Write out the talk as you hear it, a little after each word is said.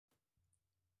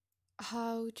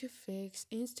How to fix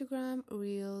Instagram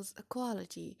Reels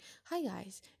quality. Hi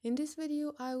guys, in this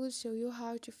video I will show you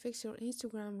how to fix your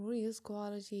Instagram Reels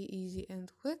quality easy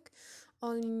and quick.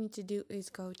 All you need to do is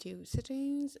go to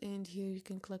settings, and here you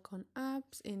can click on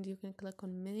apps, and you can click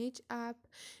on manage app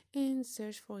and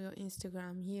search for your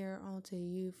Instagram here until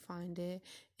you find it,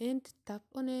 and tap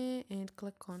on it and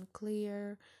click on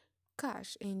clear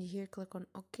cache, and here click on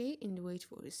OK and wait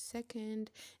for a second,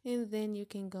 and then you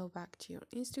can go back to your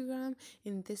Instagram,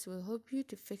 and this will help you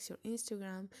to fix your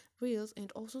Instagram Reels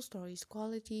and also stories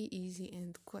quality easy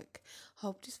and quick.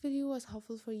 Hope this video was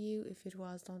helpful for you. If it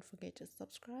was, don't forget to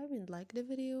subscribe and like the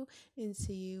video, and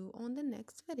see you on the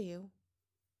next video.